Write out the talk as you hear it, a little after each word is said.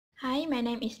my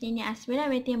name is NINI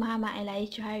ASMIDA binti MOHAMAD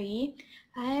JOHARI.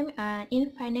 I am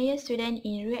an final year student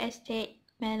in real estate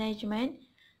management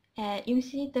at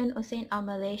University Tun Usain of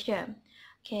Malaysia.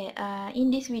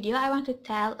 In this video, I want to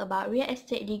tell about real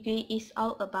estate degree is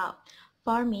all about.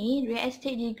 For me, real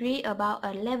estate degree about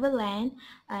a level land,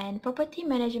 and property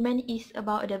management is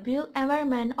about the built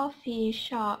environment, office,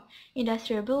 shop,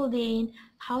 industrial building,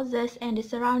 houses, and the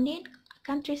surrounding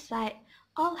countryside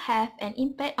all have an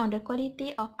impact on the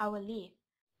quality of our life.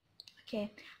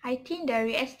 I think the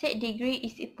real estate degree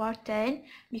is important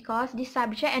because this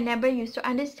subject enables you to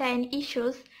understand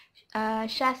issues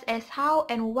such as how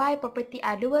and why property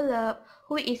are developed,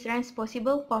 who is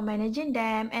responsible for managing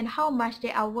them, and how much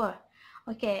they are worth.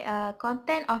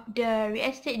 Content of the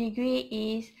real estate degree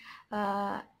is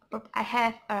I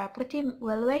have property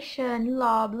valuation,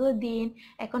 law, building,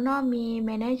 economy,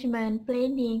 management,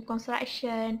 planning,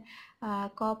 construction,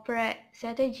 corporate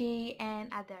strategy, and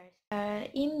others.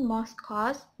 In most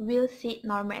courses, will sit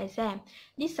normal exam.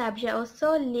 This subject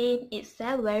also lends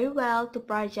itself very well to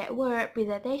project work,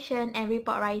 presentation, and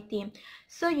report writing.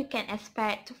 So you can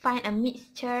expect to find a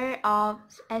mixture of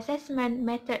assessment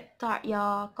method taught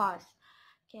your course.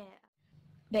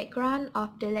 Background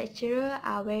of the lecturer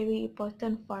are very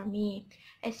important for me.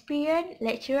 Experienced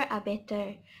lecturers are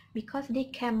better because they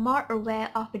can more aware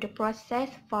of the process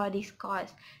for this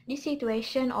course. This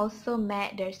situation also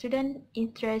made the student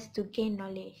interest to gain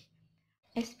knowledge.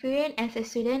 Experience as a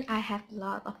student, I have a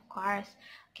lot of course.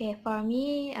 For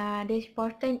me, the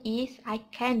important is I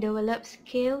can develop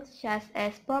skills such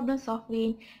as problem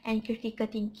solving and critical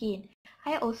thinking.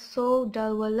 I also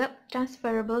develop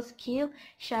transferable skills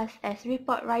such as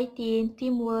report writing,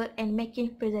 teamwork, and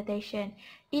making presentation.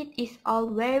 It is all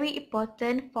very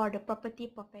important for the property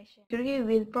profession. Degree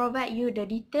will provide you the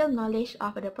detailed knowledge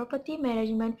of the property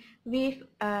management with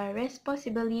a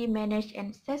responsibly managed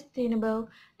and sustainable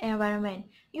environment.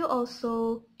 You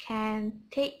also can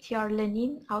take your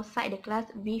learning outside the class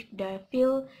with the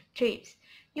field trips.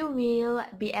 You will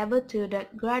be able to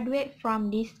graduate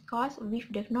from this course with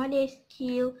the knowledge,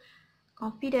 skill,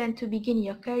 confident to begin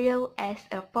your career as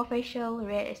a professional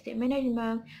real estate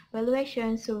management,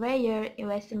 valuation, surveyor,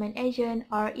 investment agent,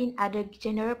 or in other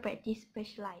general practice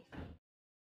specialized.